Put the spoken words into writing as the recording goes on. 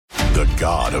The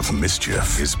god of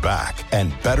mischief is back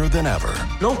and better than ever.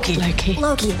 Loki.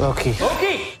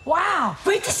 Wow,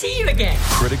 great to see you again.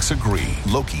 Critics agree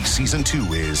Loki Season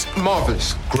 2 is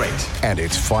marvelous. Great. And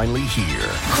it's finally here.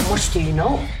 How much do you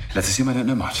know? Let's assume I don't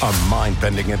know much. A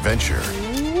mind-bending adventure.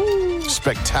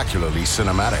 Spectacularly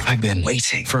cinematic. I've been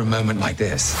waiting for a moment like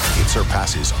this. It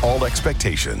surpasses all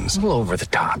expectations. A little over the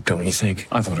top, don't you think?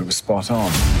 I thought it was spot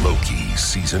on. Loki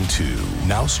Season 2.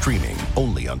 Now streaming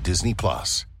only on Disney+.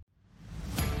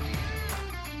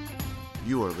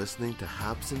 You are listening to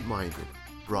Habsent Minded,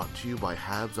 brought to you by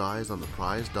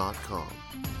HabsEyesOnThePrize.com.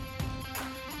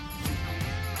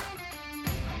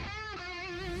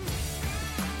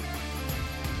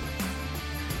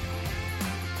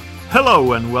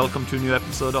 Hello and welcome to a new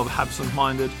episode of Habsent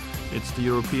Minded. It's the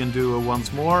European duo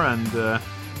once more, and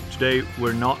today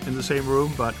we're not in the same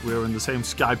room, but we're in the same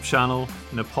Skype channel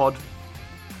in a pod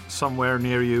somewhere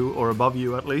near you, or above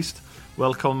you at least.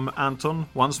 Welcome, Anton,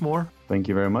 once more. Thank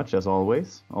you very much, as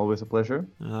always. Always a pleasure.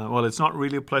 Well, it's not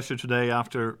really a pleasure today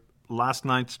after last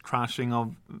night's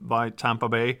trashing by Tampa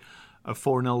Bay, a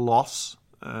 4-0 loss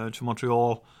to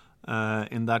Montreal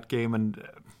in that game, and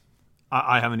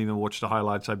I haven't even watched the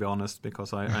highlights, I'll be honest,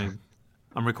 because I'm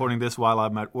recording this while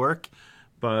I'm at work.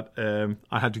 But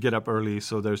I had to get up early,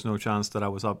 so there's no chance that I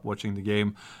was up watching the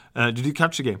game. Did you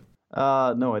catch the game?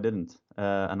 No, I didn't,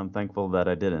 and I'm thankful that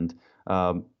I didn't.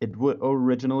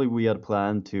 Originally we had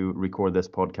planned to record this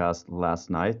podcast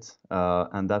last night,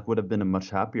 and that would have been a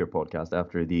much happier podcast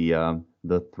after the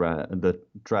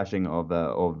trashing of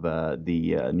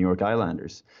the New York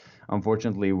Islanders.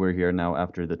 Unfortunately, we're here now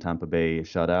after the Tampa Bay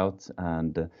shutout,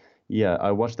 and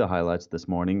I watched the highlights this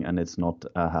morning, and it's not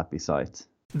a happy sight.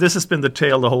 This has been the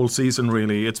tale the whole season,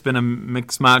 really. It's been a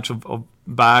mixed match of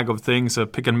bag of things, a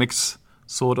pick and mix,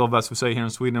 sort of, as we say here in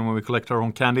Sweden when we collect our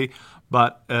own candy.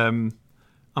 But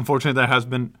unfortunately, there has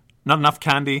been not enough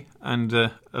candy and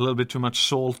a little bit too much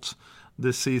salt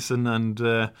this season. And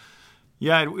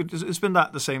it's been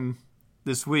the same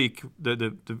this week.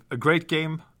 A great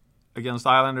game against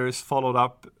Islanders, followed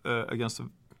up against a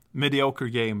mediocre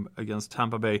game against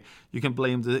Tampa Bay. You can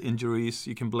blame the injuries,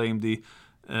 you can blame the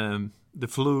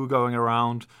flu going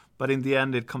around, but in the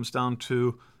end it comes down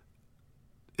to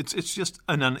it's just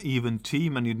an uneven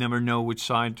team, and you never know which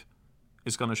side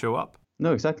is going to show up.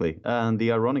 No, exactly. And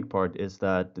the ironic part is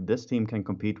that this team can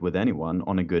compete with anyone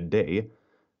on a good day.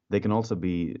 They can also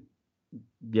be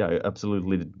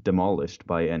absolutely demolished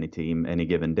by any team any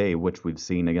given day, which we've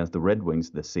seen against the Red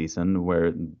Wings this season,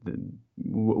 where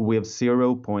we have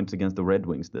 0 points against the Red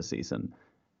Wings this season.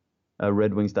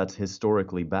 Red Wings, that's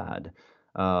historically bad.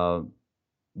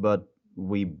 But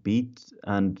we beat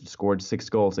and scored 6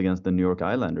 goals against the New York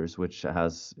Islanders, which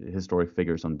has historic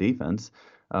figures on defense.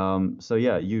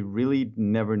 You really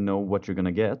never know what you're going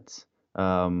to get.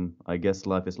 I guess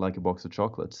life is like a box of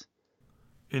chocolates.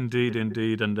 Indeed.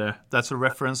 And that's a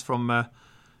reference from a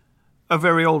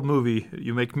very old movie.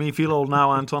 You make me feel old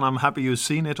now, Anton. I'm happy you've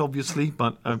seen it, obviously,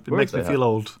 but it makes me feel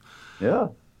old. Yeah.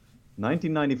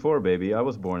 1994, baby. I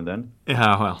was born then.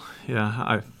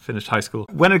 I finished high school.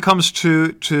 When it comes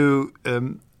to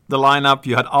the lineup,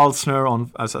 you had Alsner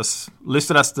as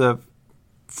listed as the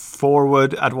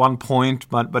forward at one point,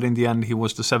 but in the end he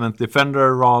was the 7th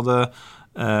defender rather.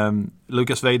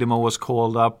 Lucas Vejdemo was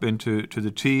called up to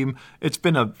the team. It's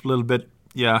been a little bit,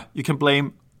 you can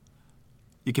blame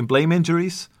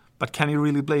injuries, but can you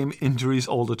really blame injuries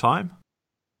all the time?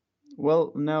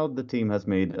 Well, now the team has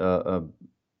made an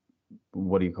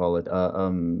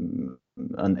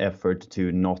effort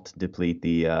to not deplete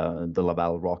the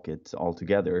Laval Rocket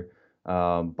altogether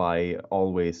by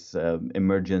always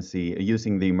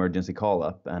using the emergency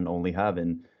call-up and only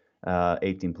having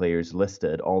 18 players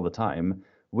listed all the time,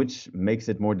 which makes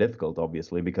it more difficult,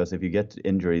 obviously, because if you get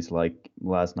injuries like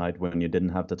last night when you didn't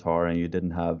have Tatar and you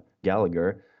didn't have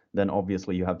Gallagher, then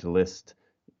obviously you have to list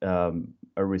a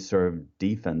reserve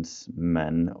defense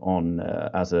man on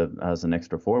as an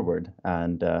extra forward,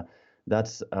 and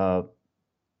that's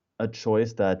a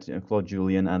choice that Claude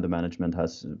Julien and the management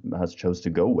has chose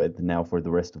to go with now for the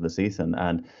rest of the season.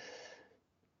 And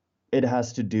it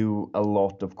has to do a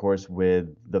lot, of course, with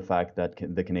the fact that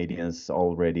the Canadians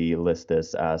already list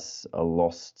this as a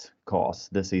lost cause.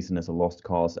 This season is a lost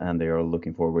cause, and they are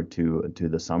looking forward to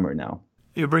the summer now.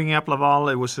 You're bringing up Laval.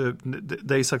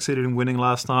 They succeeded in winning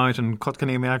last night, and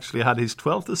Kokaniemi actually had his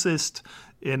 12th assist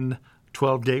in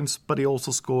 12 games, but he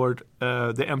also scored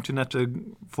the empty net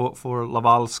for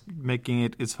Laval, making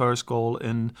it his first goal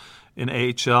in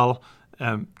AHL,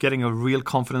 getting a real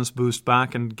confidence boost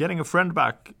back and getting a friend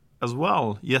back as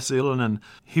well. Ylönen,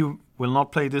 he will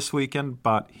not play this weekend,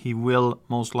 but he will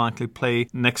most likely play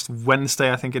next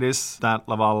Wednesday, I think it is, that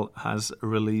Laval has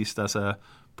released as a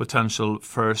potential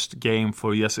first game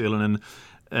for Jesse Ylönen.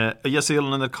 Jesse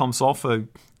Ylönen that comes off a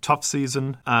tough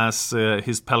season as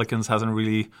his Pelicans hasn't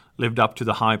really lived up to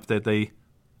the hype that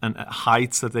and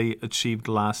heights that they achieved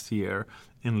last year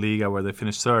in Liga, where they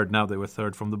finished third. Now they were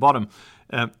third from the bottom.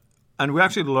 And we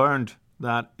actually learned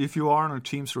that if you are on a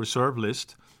team's reserve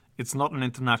list, it's not an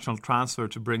international transfer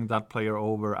to bring that player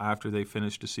over after they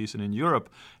finish the season in Europe.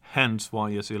 Hence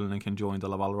why Jesse Ylönen can join the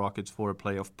Laval Rockets for a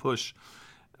playoff push.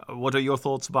 What are your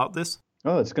thoughts about this?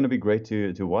 Oh, it's going to be great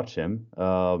to watch him.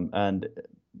 And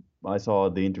I saw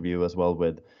the interview as well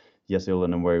with Jesse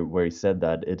Ylönen where he said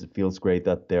that it feels great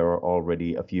that there are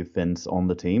already a few Finns on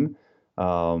the team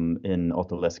in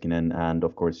Otto Leskinen and,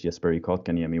 of course, Jesperi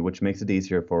Kokaniemi, which makes it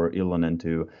easier for Ylönen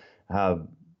to have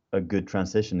a good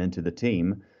transition into the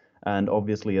team. And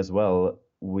obviously as well,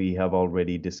 we have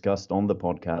already discussed on the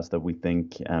podcast that we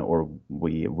think, or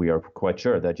we are quite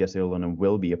sure that Jesse Ylönen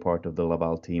will be a part of the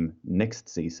Laval team next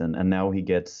season. And now he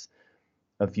gets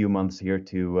a few months here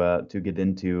to get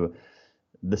into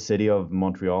the city of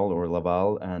Montreal or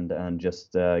Laval and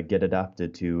just get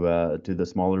adapted to the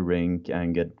smaller rink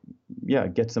and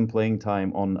get some playing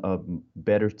time on a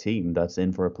better team that's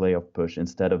in for a playoff push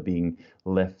instead of being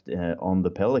left on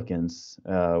the Pelicans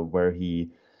where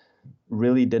he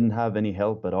really didn't have any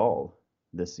help at all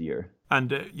this year.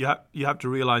 And you have to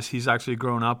realize he's actually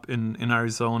grown up in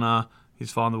Arizona.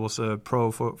 His father was a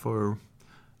pro for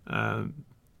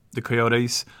the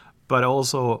Coyotes, but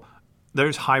also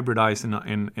there's hybrid ice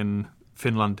in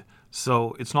Finland,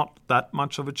 so it's not that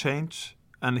much of a change.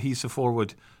 And he's a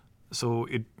forward, so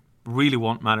it really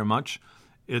won't matter much.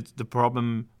 The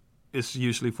problem is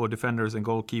usually for defenders and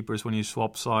goalkeepers when you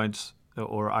swap sides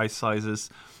or ice sizes.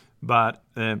 But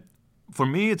for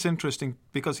me, it's interesting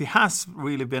because he has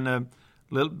really been a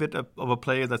little bit of a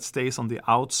player that stays on the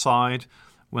outside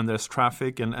when there's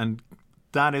traffic, and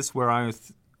that is where I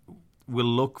will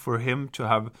look for him to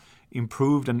have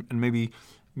improved and maybe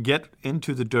get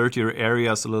into the dirtier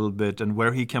areas a little bit, and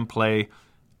where he can play.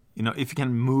 You know, if he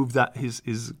can move that his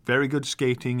very good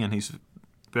skating and his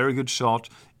very good shot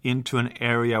into an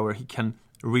area where he can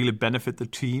really benefit the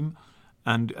team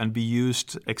and be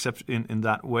used except in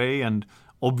that way. And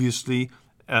obviously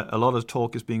a lot of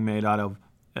talk is being made out of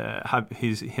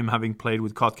him having played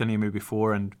with Kokaniemi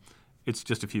before, and it's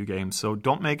just a few games, so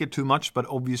don't make it too much. But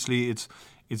obviously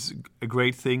it's a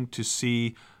great thing to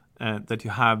see that you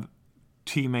have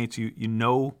teammates you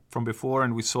know from before.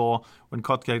 And we saw when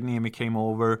Kokaniemi came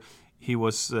over, he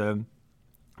was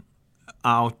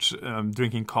out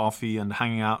drinking coffee and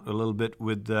hanging out a little bit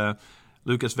with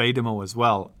Lucas Vejdemo as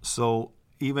well. So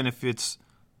even if it's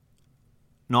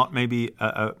not maybe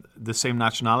the same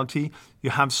nationality, you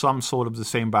have some sort of the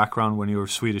same background when you're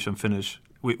Swedish and Finnish.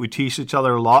 We tease each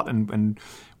other a lot and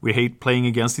we hate playing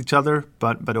against each other,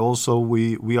 but also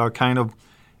we are kind of,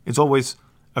 it's always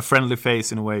a friendly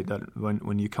face in a way that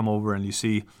when you come over and you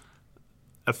see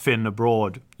a Finn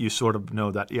abroad, you sort of know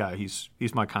that, yeah, he's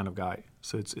my kind of guy.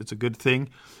 So it's a good thing.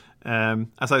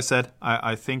 As I said,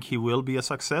 I think he will be a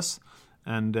success.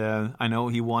 And I know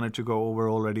he wanted to go over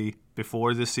already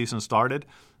before this season started.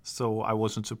 So I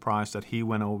wasn't surprised that he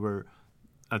went over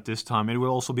at this time. It will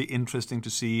also be interesting to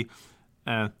see.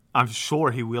 I'm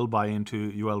sure he will buy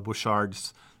into Joël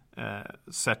Bouchard's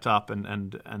setup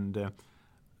and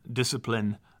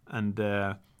discipline, and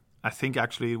I think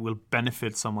actually it will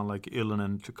benefit someone like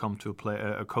Ylönen to come to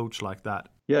a coach like that.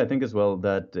 Yeah, I think as well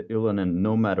that Ylönen,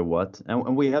 no matter what,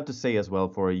 and we have to say as well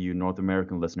for you North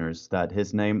American listeners that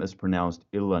his name is pronounced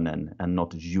Ylönen and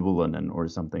not Ylönen or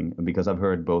something, because I've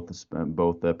heard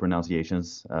both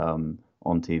pronunciations on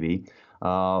TV.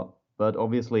 But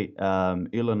obviously,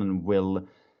 Ylönen will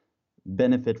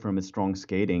benefit from his strong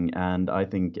skating, and I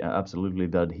think absolutely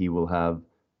that he will have.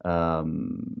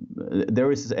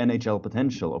 There is NHL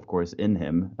potential, of course, in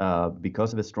him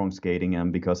because of his strong skating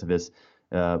and because of his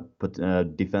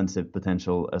defensive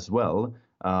potential as well.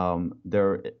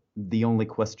 The only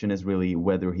question is really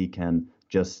whether he can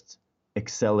just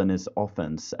excel in his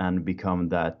offense and become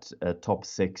that top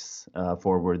six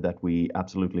forward that we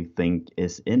absolutely think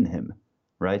is in him,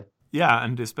 right? Yeah,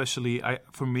 and especially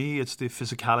for me, it's the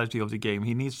physicality of the game.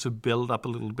 He needs to build up a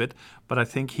little bit, but I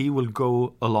think he will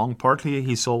go along. Partly,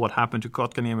 he saw what happened to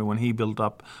Kokaniemi when he built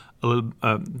up a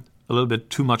little bit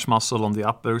too much muscle on the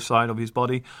upper side of his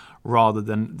body, rather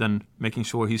than making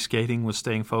sure his skating was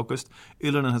staying focused.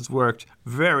 Ylönen has worked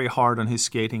very hard on his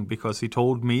skating, because he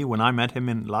told me when I met him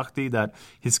in Lahti that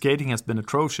his skating has been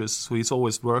atrocious, so he's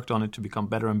always worked on it to become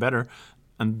better and better,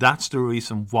 and that's the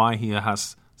reason why he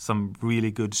has some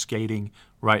really good skating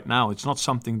right now. It's not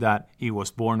something that he was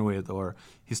born with or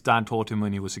his dad taught him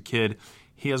when he was a kid.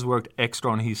 He has worked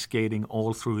extra on his skating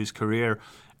all through his career,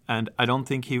 and I don't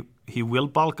think he will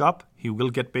bulk up. He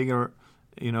will get bigger,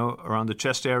 around the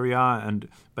chest area,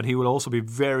 but he will also be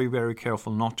very, very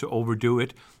careful not to overdo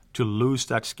it, to lose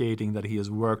that skating that he has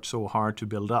worked so hard to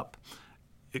build up.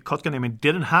 Kokaniemi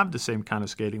didn't have the same kind of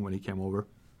skating when he came over.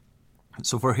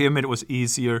 So for him, it was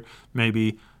easier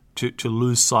maybe to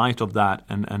lose sight of that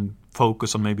and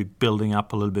focus on maybe building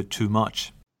up a little bit too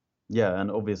much. Yeah,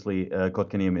 and obviously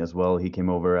Kokaniemi as well. He came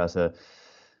over as a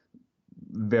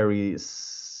very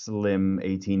slim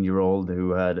 18-year-old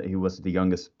he was the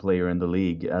youngest player in the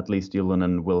league. At least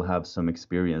Ylönen will have some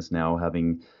experience now,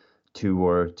 having 2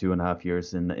 or 2.5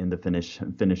 years in the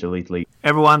Finnish elite league.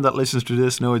 Everyone that listens to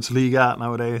this know it's Liga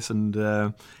nowadays, and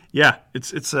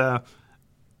it's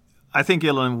I think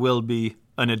Ylönen will be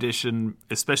an addition,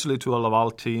 especially to a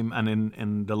Laval team, and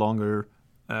in the longer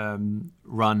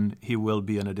run, he will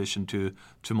be an addition to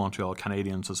Montreal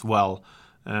Canadiens as well.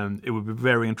 It would be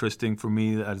very interesting for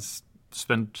me, as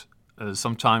spent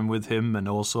some time with him and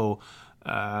also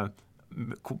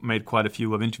made quite a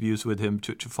few of interviews with him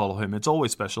to follow him. It's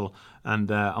always special, and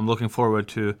I'm looking forward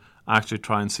to actually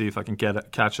try and see if I can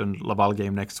catch a Laval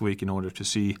game next week in order to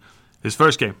see his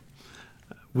first game.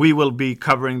 We will be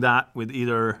covering that with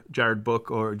either Jared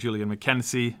Book or Julian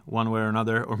McKenzie, one way or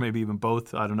another, or maybe even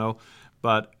both, I don't know.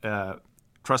 But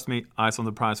trust me, Eyes on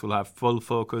the Prize will have full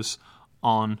focus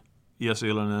on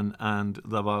Ylönen and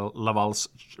Laval's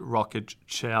Rocket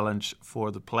Challenge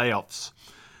for the playoffs.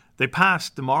 They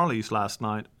passed the Marlies last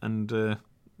night, and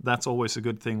that's always a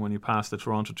good thing when you pass the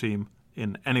Toronto team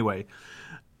in any way.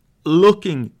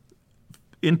 Looking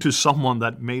into someone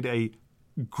that made a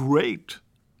great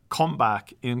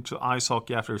comeback into ice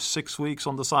hockey after 6 weeks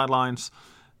on the sidelines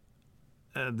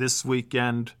this week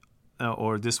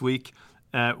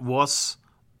was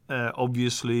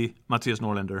obviously Mattias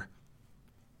Norlinder.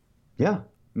 Yeah,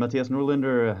 Mattias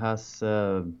Norlinder has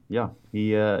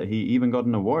he even got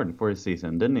an award for his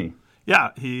season, didn't he?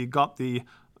 Yeah, he got the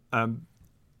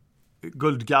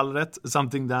Guldgalleret,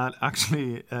 something that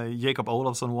actually Jacob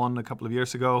Olofsson won a couple of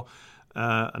years ago.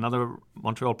 Another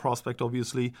Montreal prospect,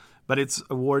 obviously, but it's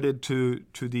awarded to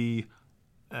the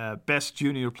best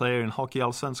junior player in Hockey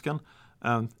Allsvenskan.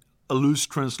 A loose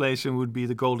translation would be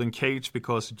the golden cage,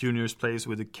 because juniors plays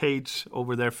with a cage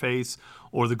over their face,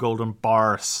 or the golden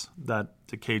bars that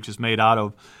the cage is made out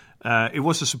of. It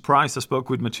was a surprise. I spoke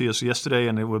with Mattias yesterday,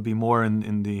 and it will be more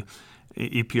in the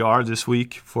EPR this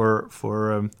week for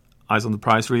Eyes on the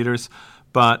Prize readers.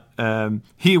 But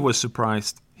he was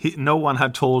surprised. No one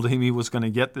had told him he was going to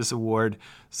get this award,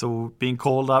 so being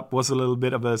called up was a little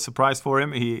bit of a surprise for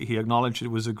him. He acknowledged it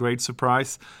was a great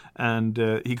surprise, and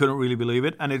he couldn't really believe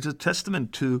it. And it's a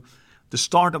testament to the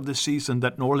start of the season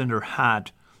that Norlinder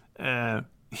had.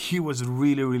 He was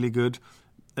really, really good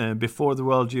before the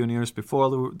World Juniors,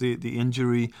 before the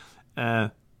injury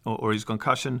or his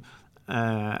concussion.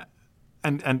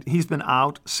 And he's been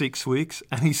out 6 weeks,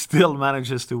 and he still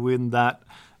manages to win that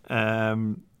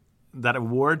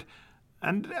award.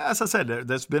 And as I said,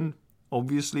 there's been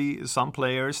obviously some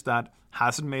players that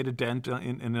hasn't made a dent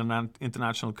in an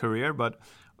international career, but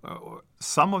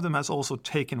some of them has also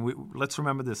taken. Let's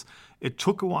remember this: it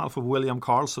took a while for William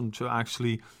Karlsson to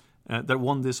actually that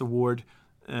won this award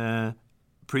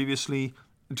previously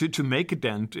to make a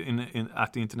dent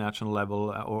at the international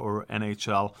level or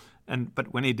NHL.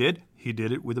 But when he did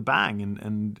it with a bang,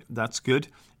 and that's good.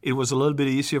 It was a little bit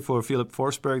easier for Philip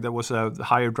Forsberg, that was a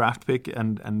higher draft pick,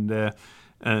 and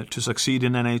to succeed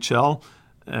in NHL.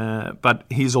 But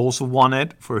he's also won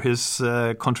it for his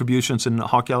contributions in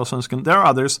Hockey Allsvenskan. There are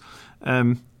others.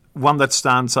 One that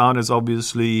stands out is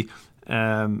obviously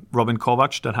Robin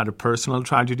Kovac, that had a personal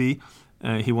tragedy.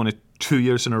 He won it 2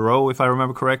 years in a row, if I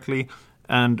remember correctly.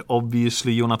 And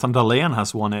obviously Jonathan Dahlén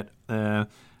has won it,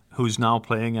 who's now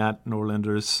playing at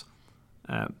Norlinder's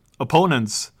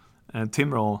opponents,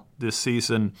 Timrå, this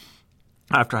season,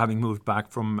 after having moved back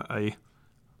from a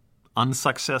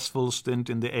unsuccessful stint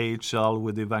in the AHL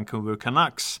with the Vancouver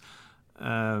Canucks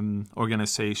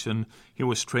organization. He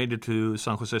was traded to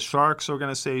San Jose Sharks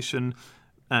organization,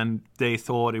 and they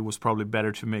thought it was probably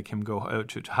better to make him go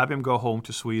to have him go home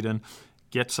to Sweden,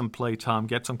 get some play time,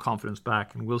 get some confidence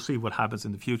back, and we'll see what happens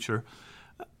in the future.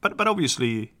 But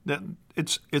obviously,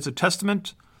 it's a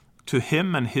testament to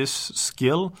him and his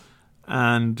skill,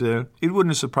 and it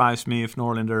wouldn't surprise me if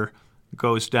Norlinder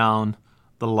goes down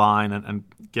the line and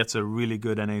gets a really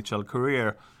good NHL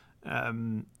career.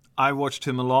 I watched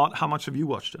him a lot. How much have you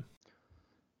watched him?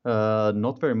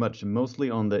 Not very much, mostly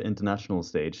on the international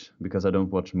stage, because I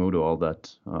don't watch Modo all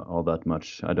that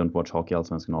much. I don't watch Hockey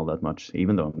Allsvenskan all that much,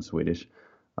 even though I'm Swedish.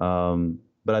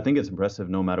 But I think it's impressive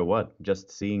no matter what.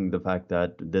 Just seeing the fact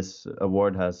that this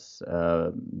award has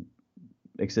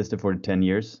existed for 10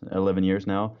 years, 11 years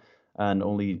now, and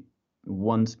only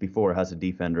once before has a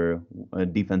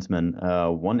defenseman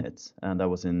won it, and that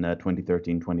was in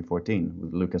 2013, 2014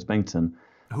 with Lucas Bengtsson.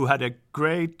 Who had a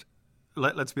great,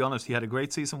 let's be honest, he had a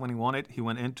great season when he won it. He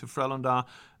went into Frölunda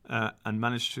and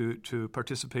managed to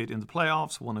participate in the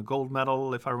playoffs, won a gold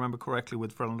medal, if I remember correctly,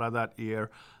 with Frölunda that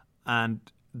year. And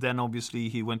then obviously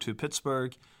he went to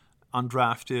Pittsburgh,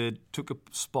 undrafted, took a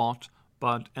spot,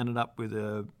 but ended up with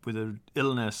a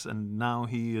illness, and now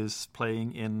he is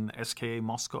playing in SKA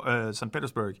Moscow, St.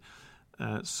 Petersburg.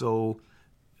 So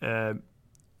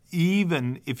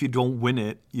even if you don't win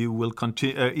it, you will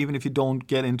continue. Even if you don't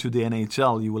get into the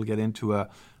NHL, you will get into a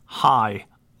high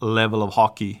level of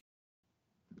hockey.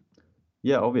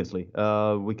 Yeah, obviously,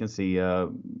 we can see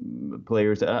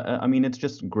players. I mean, it's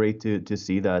just great to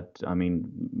see that. I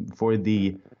mean,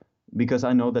 because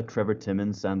I know that Trevor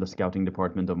Timmins and the scouting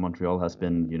department of Montreal has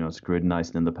been,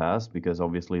 scrutinized in the past, because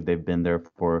obviously they've been there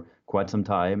for quite some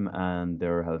time, and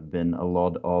there have been a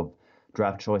lot of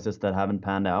draft choices that haven't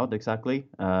panned out exactly.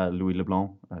 Louis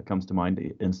Leblanc comes to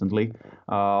mind instantly.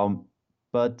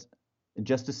 But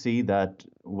just to see that,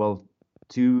 well,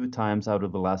 2 times out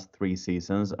of the last 3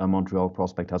 seasons, a Montreal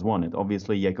prospect has won it.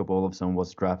 Obviously, Jacob Olofsson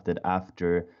was drafted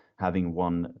after having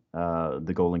won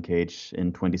the Golden Cage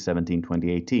in 2017,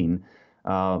 2018.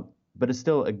 But it's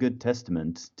still a good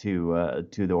testament to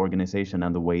the organization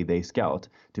and the way they scout.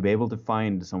 To be able to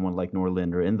find someone like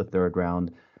Norlinder in the 3rd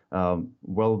round,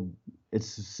 well, it's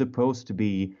supposed to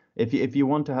be, if you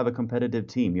want to have a competitive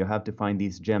team, you have to find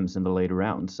these gems in the later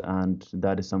rounds. And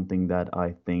that is something that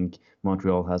I think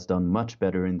Montreal has done much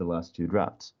better in the last 2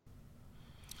 drafts.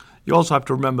 You also have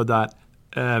to remember that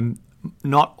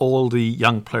not all the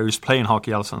young players play in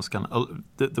Hockey Allsvenskan.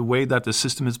 The way that the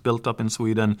system is built up in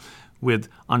Sweden, with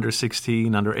under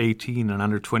 16, under 18, and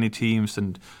under 20 teams,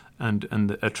 and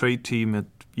a trade team at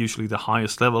usually the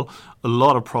highest level, a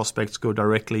lot of prospects go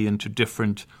directly into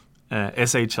different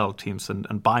SHL teams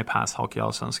and bypass Hockey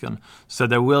Allsvenskan. So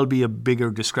there will be a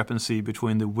bigger discrepancy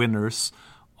between the winners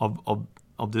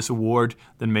of this award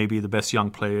than maybe the best young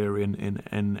player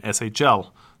in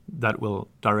SHL that will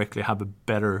directly have a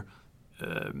better,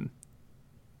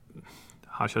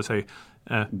 how should I say?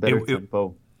 Better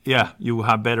info. Yeah, you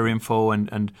have better info,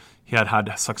 and he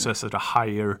had success at a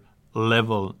higher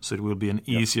level, so it will be an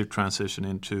easier transition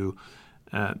into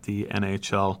the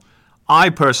NHL. I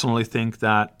personally think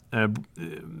that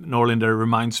Norlinder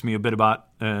reminds me a bit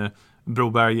about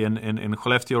Broberg in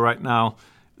Skellefteå right now.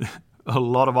 A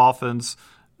lot of offense,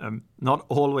 not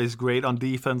always great on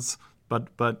defense, but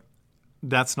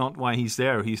that's not why he's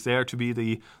there. He's there to be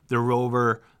the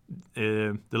rover,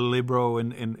 the libero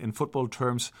in football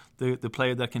terms, the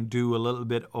player that can do a little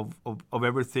bit of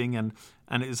everything and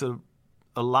is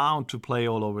allowed to play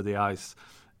all over the ice.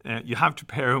 You have to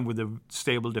pair him with a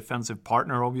stable defensive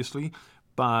partner, obviously,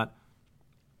 but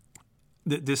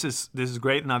this is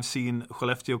great, and I've seen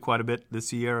Skellefteå quite a bit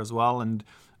this year as well. And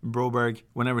Broberg,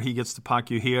 whenever he gets the puck,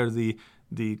 you hear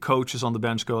the coaches on the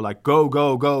bench go like, go,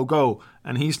 go, go, go,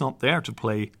 and he's not there to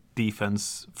play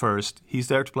defense first. He's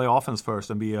there to play offense first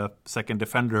and be a second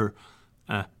defender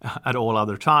at all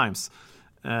other times.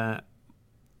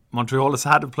 Montreal has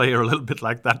had a player a little bit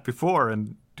like that before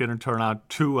and didn't turn out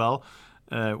too well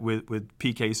with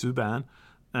PK Subban.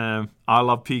 I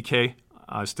love PK.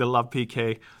 I still love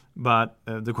PK. But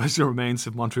the question remains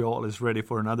if Montreal is ready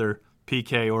for another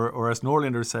PK, or as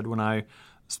Norlinder said when I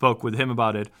spoke with him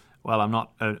about it, well, I'm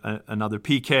not another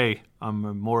PK.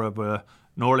 I'm more of a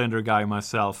Norlinder guy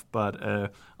myself, but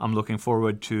I'm looking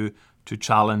forward to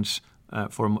challenge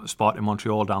for a spot in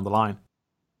Montreal down the line.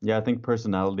 Yeah, I think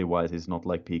personality-wise, he's not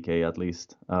like PK at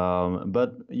least.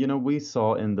 But, we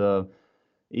saw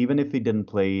even if he didn't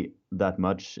play that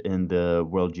much in the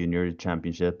World Junior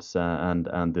Championships and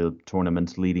the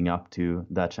tournaments leading up to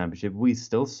that championship, we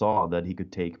still saw that he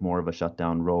could take more of a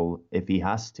shutdown role if he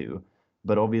has to.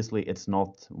 But obviously, it's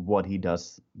not what he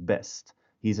does best.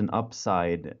 He's an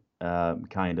upside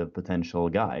kind of potential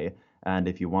guy. And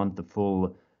if you want the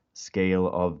full scale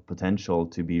of potential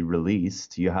to be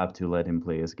released, you have to let him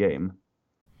play his game.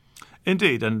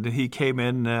 Indeed, and he came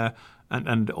in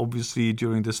and obviously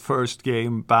during this first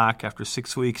game back after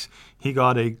 6 weeks, he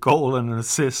got a goal and an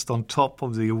assist on top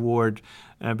of the award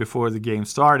before the game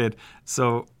started.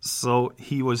 So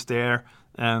he was there.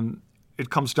 It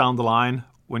comes down the line.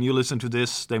 When you listen to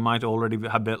this, they might already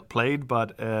have played,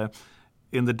 but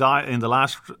in the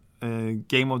last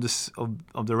game of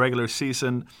the regular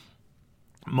season,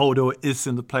 Modo is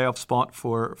in the playoff spot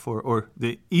for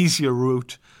the easier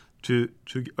route to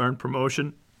earn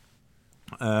promotion.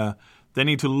 They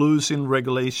need to lose in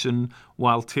regulation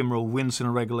while Timrå wins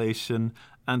in regulation,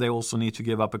 and they also need to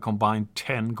give up a combined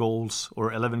 10 goals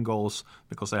or 11 goals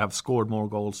because they have scored more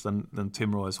goals than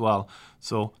Timrå as well.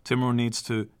 So Timrå needs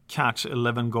to catch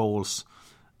 11 goals.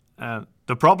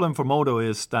 The problem for Modo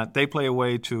is that they play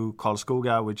away to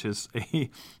Karlskoga, which is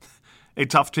a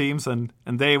tough team,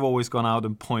 and they've always gone out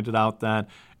and pointed out that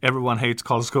everyone hates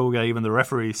Karlskoga, even the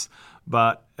referees.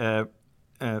 But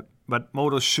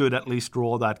Modo should at least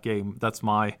draw that game. That's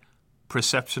my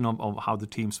perception of how the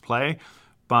teams play.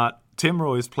 But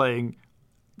Timrå is playing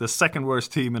the second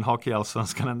worst team in Hockey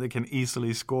Allsvenskan, and they can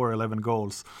easily score 11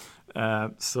 goals.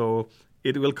 So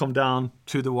it will come down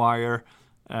to the wire.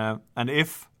 And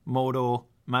if Modo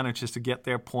manages to get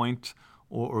their point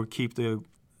or keep the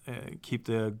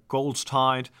goals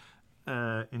tied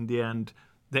in the end,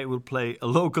 they will play a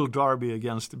local derby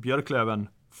against Björklöven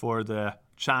for the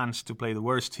chance to play the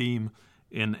worst team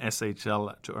in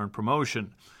SHL to earn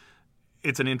promotion.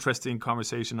 It's an interesting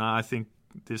conversation. I think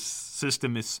this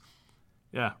system is,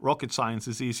 rocket science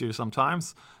is easier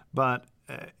sometimes, but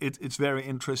it's very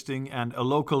interesting. And a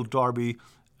local derby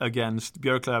against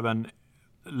Björklöven,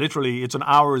 literally, it's an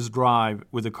hour's drive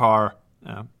with a car,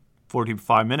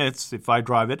 45 minutes if I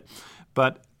drive it,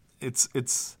 but it's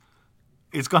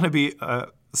going to be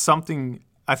something,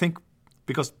 I think,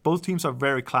 because both teams are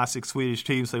very classic Swedish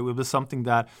teams. It will be something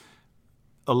that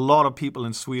a lot of people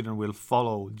in Sweden will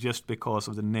follow just because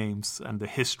of the names and the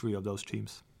history of those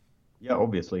teams. Yeah,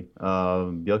 obviously.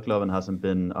 Björklöven hasn't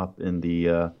been up in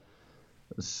the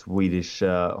Swedish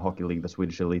hockey league, the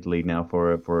Swedish elite league now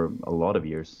for a lot of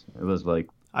years. It was like,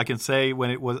 I can say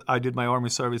when I did my army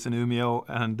service in Umeå,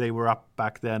 and they were up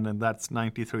back then, and that's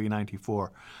 93,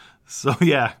 94. So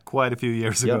yeah, quite a few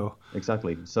years ago.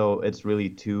 Exactly. So it's really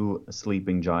two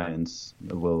sleeping giants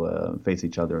that will face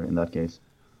each other in that case.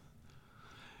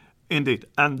 Indeed.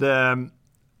 And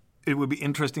it would be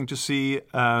interesting to see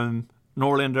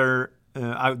Norlinder.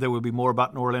 There will be more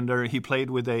about Norlinder. He played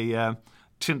with a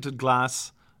tainted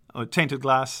glass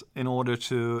in order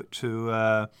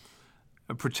to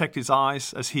protect his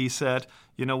eyes, as he said.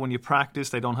 You know, when you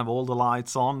practice, they don't have all the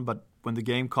lights on, but when the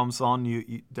game comes on,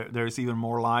 there's even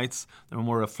more lights, there's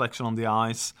more reflection on the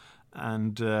ice,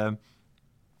 and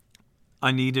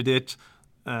I needed it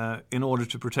in order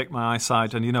to protect my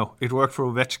eyesight, and it worked for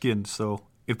Ovechkin, so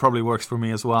it probably works for me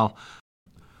as well.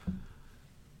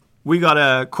 We got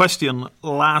a question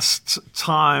last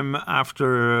time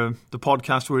after the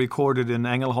podcast we recorded in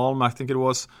Ängelholm, I think it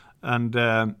was, and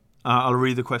I'll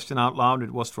read the question out loud.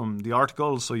 It was from the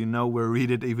article, so we'll read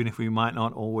it even if we might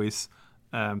not always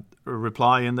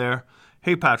reply in there.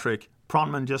 Hey Patrick,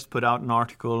 Pronman just put out an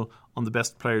article on the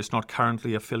best players not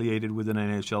currently affiliated with an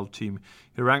NHL team.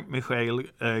 He ranked Mikhail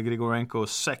Grigorenko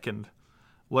second.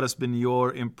 What has been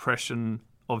your impression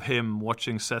of him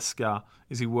watching CSKA?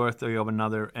 Is he worthy of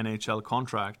another NHL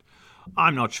contract?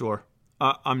 I'm not sure.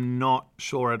 I'm not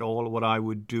sure at all what I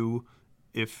would do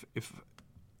if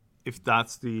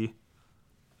that's the...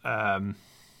 I'm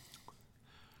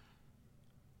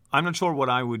not sure what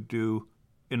I would do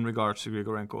in regards to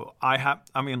Grigorenko.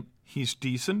 He's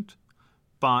decent,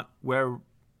 but where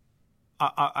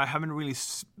I haven't really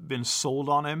been sold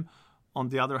on him. On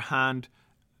the other hand,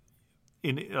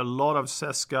 in a lot of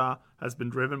CSKA has been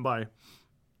driven by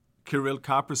Kirill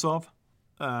Kaprizov,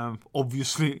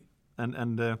 obviously,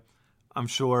 and I'm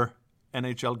sure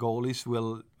NHL goalies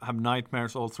will have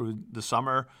nightmares all through the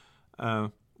summer,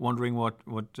 wondering what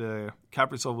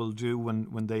Kaprizov will do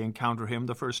when they encounter him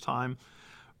the first time.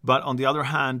 But on the other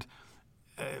hand,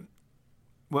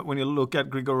 when you look at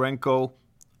Grigorenko,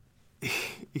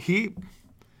 if we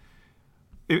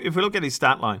look at his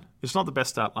stat line, it's not the best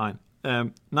stat line.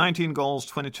 19 goals,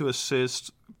 22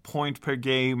 assists, point per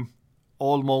game,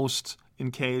 almost in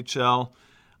KHL.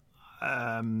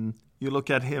 You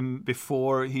look at him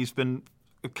before, he's been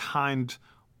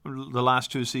the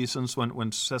last two seasons when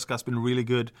CSKA's been really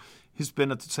good, he's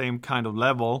been at the same kind of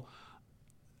level.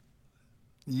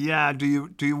 Yeah, do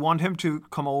you want him to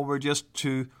come over just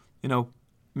to,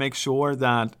 make sure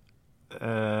that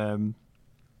that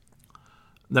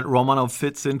Romanov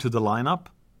fits into the lineup?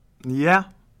 Yeah,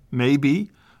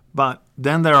 maybe. But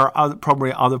then there are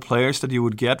probably other players that you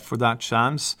would get for that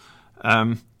chance.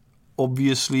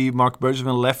 Obviously, Mark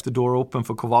Bergevin left the door open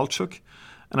for Kowalczyk,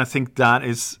 and I think that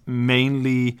is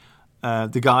mainly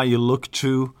the guy you look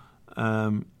to.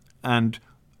 And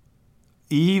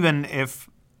even if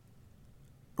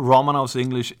Romanov's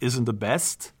English isn't the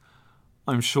best,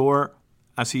 I'm sure,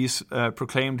 as he's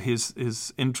proclaimed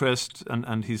his interest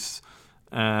and his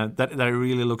that he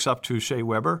really looks up to Shea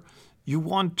Weber, you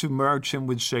want to merge him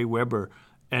with Shea Weber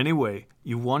anyway.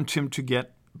 You want him to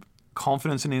get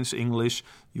confidence in his English.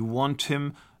 You want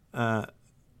him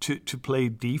to play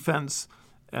defense.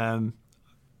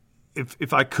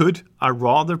 If I could, I'd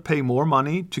rather pay more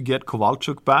money to get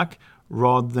Kowalczyk back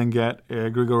rather than get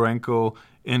Grigorenko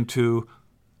into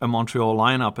a Montreal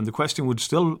lineup. And the question would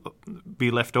still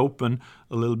be left open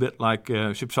a little bit like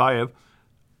Shipshayev.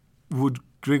 Would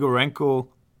Grigorenko,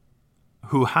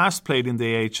 who has played in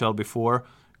the AHL before,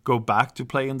 go back to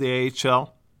play in the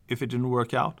AHL if it didn't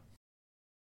work out?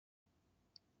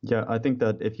 Yeah, I think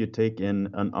that if you take in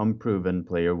an unproven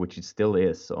player, which he still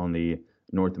is on the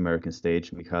North American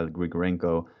stage, Mikhail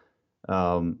Grigorenko,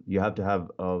 you have to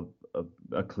have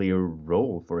a clear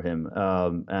role for him.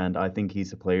 And I think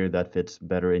he's a player that fits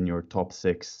better in your top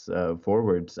six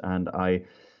forwards. And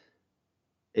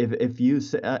if you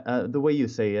say, the way you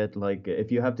say it, like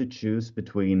if you have to choose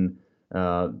between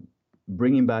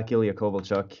bringing back Ilya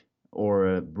Kovalchuk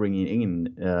or bringing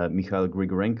in Mikhail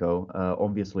Grigorenko,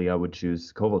 obviously I would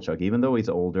choose Kovalchuk. Even though he's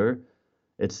older,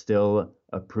 it's still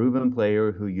a proven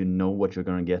player who you know what you're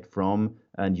going to get from,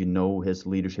 and you know his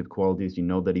leadership qualities, you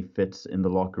know that he fits in the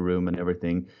locker room and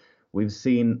everything. We've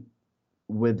seen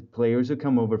with players who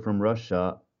come over from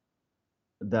Russia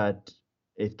that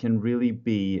it can really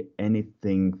be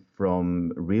anything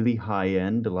from really high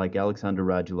end, like Alexander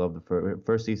Radulov, the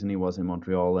first season he was in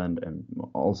Montreal and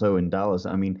also in Dallas.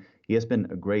 I mean, he has been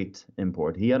a great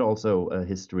import. He had also a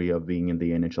history of being in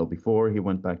the NHL before. He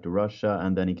went back to Russia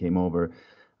and then he came over.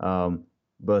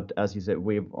 But as you said,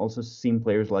 we've also seen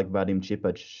players like Vadim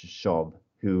Chipachov,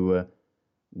 who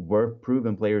were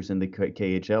proven players in the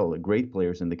KHL, great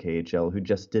players in the KHL, who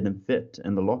just didn't fit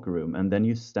in the locker room. And then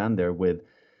you stand there with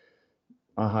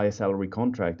a high salary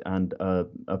contract and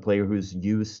a player who's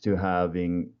used to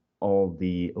having all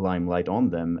the limelight on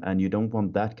them. And you don't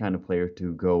want that kind of player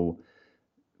to go,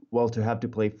 well, to have to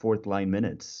play fourth line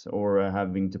minutes or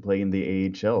having to play in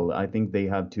the AHL. I think they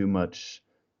have too much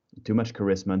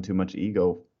charisma and too much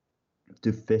ego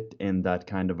to fit in that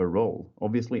kind of a role.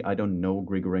 Obviously, I don't know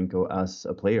Grigorenko as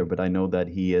a player, but I know that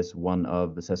he is one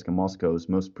of the CSKA Moscow's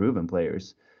most proven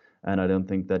players. And I don't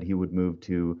think that he would move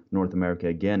to North America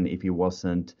again if he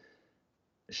wasn't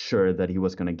sure that he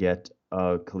was going to get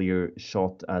a clear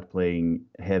shot at playing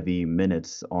heavy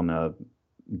minutes on a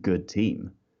good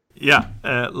team. Yeah,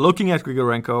 looking at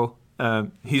Grigorenko,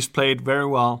 he's played very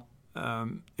well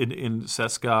in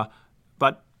CSKA,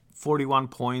 but 41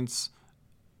 points,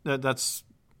 that's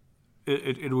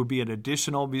it would be an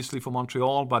addition, obviously, for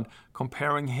Montreal, but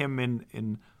comparing him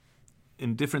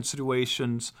in different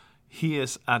situations, he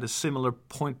is at a similar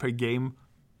point per game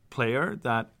player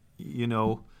that,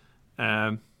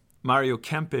 Mario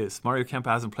Kemp is. Mario Kemp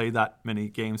hasn't played that many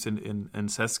games in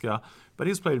CSKA, but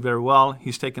he's played very well.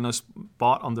 He's taken a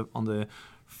spot on the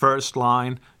first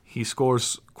line. He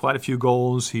scores quite a few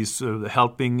goals. He's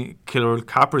helping Kirill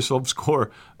Kaprizov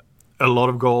score a lot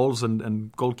of goals,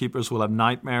 and goalkeepers will have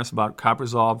nightmares about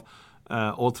Kaprizov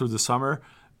all through the summer.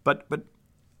 But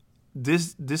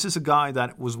this is a guy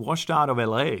that was washed out of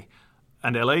LA,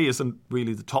 and LA isn't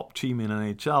really the top team in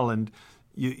NHL, and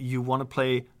you want to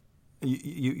play.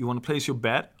 You want to place your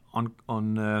bet on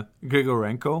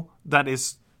Grigorenko. That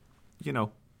is,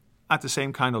 at the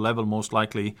same kind of level, most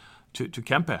likely to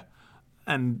Kempe,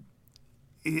 and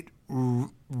it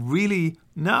really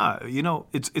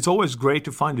it's always great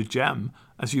to find a gem.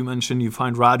 As you mentioned, you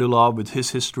find Radulov with his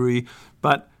history,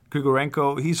 but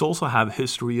Grigorenko, he's also have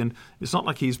history, and it's not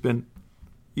like he's been,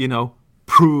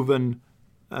 proven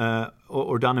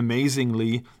or done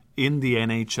amazingly in the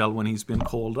NHL when he's been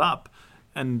called up,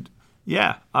 and.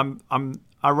 Yeah,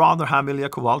 I rather have Ilya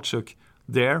Kovalchuk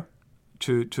there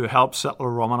to help settle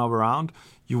Romanov around.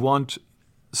 You want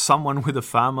someone with a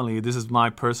family. This is my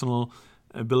personal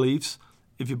beliefs.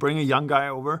 If you bring a young guy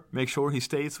over, make sure he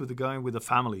stays with the guy with a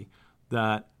family.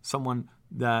 That someone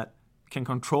that can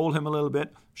control him a little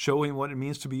bit, show him what it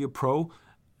means to be a pro.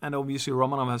 And obviously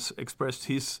Romanov has expressed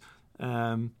his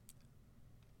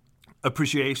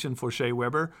appreciation for Shea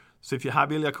Weber. So if you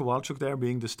have Ilya Kovalchuk there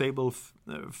being the stable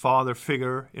father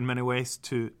figure in many ways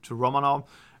to Romanov,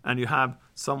 and you have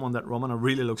someone that Romanov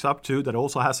really looks up to that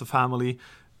also has a family,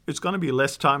 it's going to be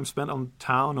less time spent on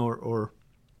town or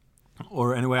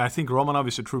anyway. I think Romanov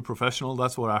is a true professional.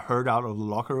 That's what I heard out of the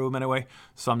locker room anyway.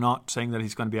 So I'm not saying that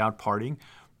he's going to be out partying,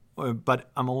 but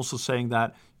I'm also saying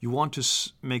that you want to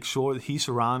make sure that he's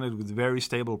surrounded with very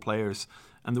stable players.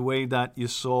 And the way that you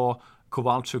saw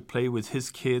Kovalchuk play with his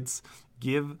kids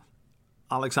give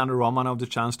Alexander Romanov the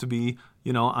chance to be,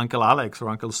 Uncle Alex or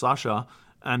Uncle Sasha,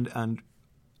 and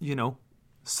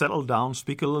settle down,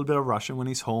 speak a little bit of Russian when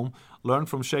he's home, learn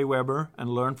from Shea Weber and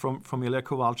learn from Ilya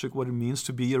Kovalchuk what it means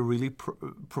to be a really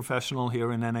professional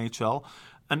here in NHL.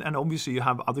 And obviously you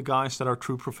have other guys that are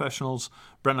true professionals.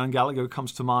 Brendan Gallagher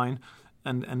comes to mind.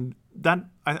 And that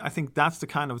I think that's the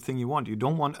kind of thing you want. You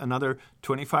don't want another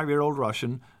 25-year-old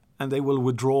Russian and they will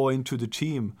withdraw into the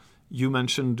team. You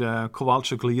mentioned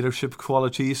Kovalchuk leadership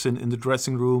qualities in the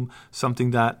dressing room,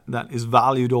 something that is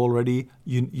valued already.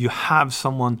 You have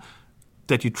someone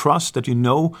that you trust, that you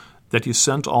know, that you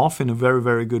sent off in a very,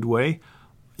 very good way.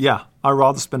 Yeah, I'd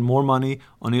rather spend more money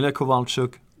on Ilya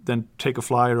Kovalchuk than take a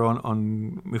flyer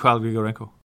on Mikhail Grigorenko.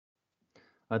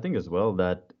 I think as well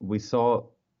that we saw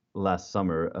last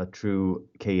summer a true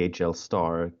KHL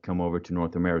star come over to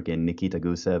North America in Nikita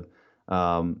Gusev.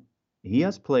 He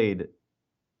has played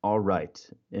all right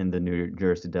in the New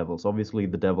Jersey Devils. Obviously,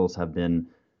 the Devils have been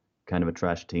kind of a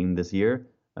trash team this year.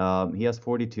 He has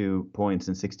 42 points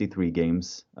in 63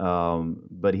 games,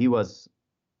 but he was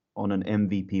on an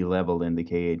MVP level in the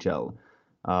KHL.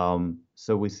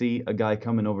 So we see a guy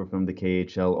coming over from the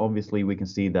KHL. Obviously, we can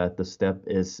see that the step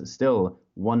is still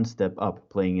one step up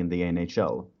playing in the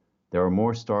NHL. There are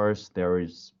more stars. There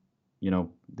is,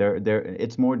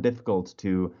 it's more difficult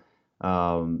to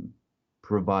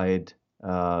provide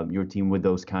your team with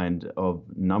those kind of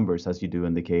numbers as you do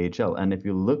in the KHL. And if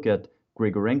you look at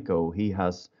Grigorenko, he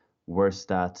has worse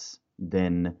stats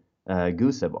than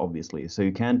Gusev, obviously. So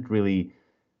you can't really...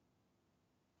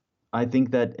 I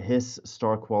think that his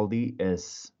star quality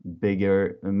is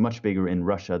much bigger in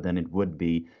Russia than it would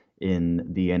be in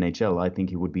the NHL. I think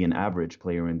he would be an average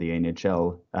player in the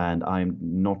NHL, and I'm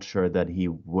not sure that he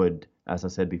would, as I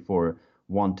said before,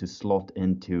 want to slot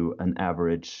into an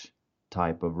average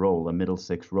type of role, a middle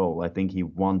six role. I think he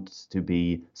wants to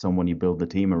be someone you build the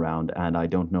team around, and I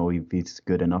don't know if he's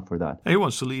good enough for that. He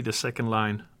wants to lead the second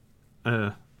line,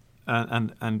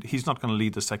 and he's not going to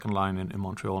lead the second line in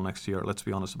Montreal next year. Let's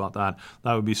be honest about that.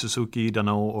 That would be Suzuki,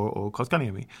 Danault, or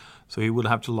Kokaniemi. So he would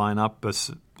have to line up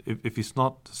as if he's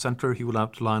not center, he would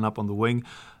have to line up on the wing.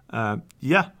 I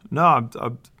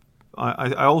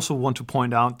also want to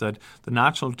point out that the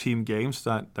national team games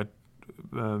that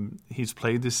he's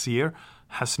played this year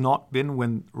has not been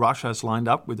when Russia has lined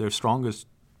up with their strongest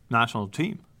national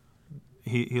team.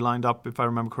 He lined up, if I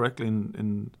remember correctly,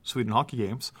 in Sweden hockey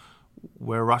games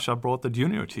where Russia brought the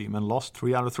junior team and lost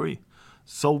 3 out of 3.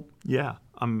 So yeah,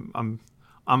 I'm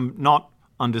not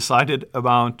undecided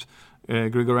about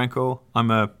Grigorenko. I'm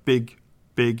a big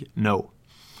no.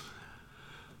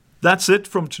 That's it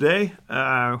from today.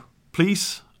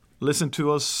 Please listen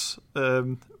to us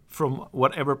from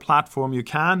whatever platform you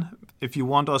can. If you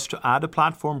want us to add a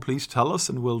platform, please tell us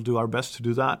and we'll do our best to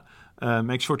do that.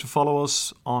 Make sure to follow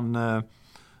us on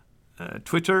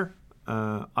Twitter,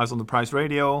 Eyes on the Prize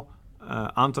Radio.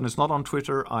 Anton is not on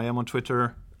Twitter. I am on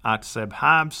Twitter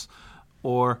 @SebHabs.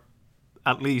 Or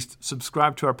at least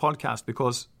subscribe to our podcast,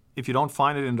 because if you don't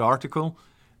find it in the article,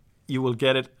 you will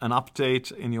get it an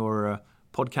update in your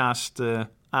podcast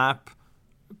app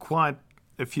quite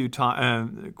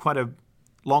a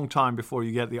long time before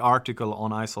you get the article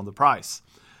on Ice on the Prize.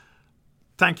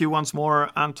 Thank you once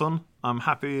more, Anton. I'm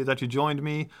happy that you joined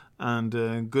me, and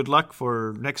good luck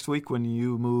for next week when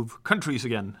you move countries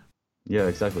again. Yeah,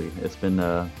 exactly. It's been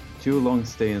a too long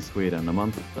stay in Sweden, a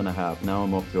month and a half. Now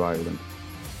I'm off to Ireland.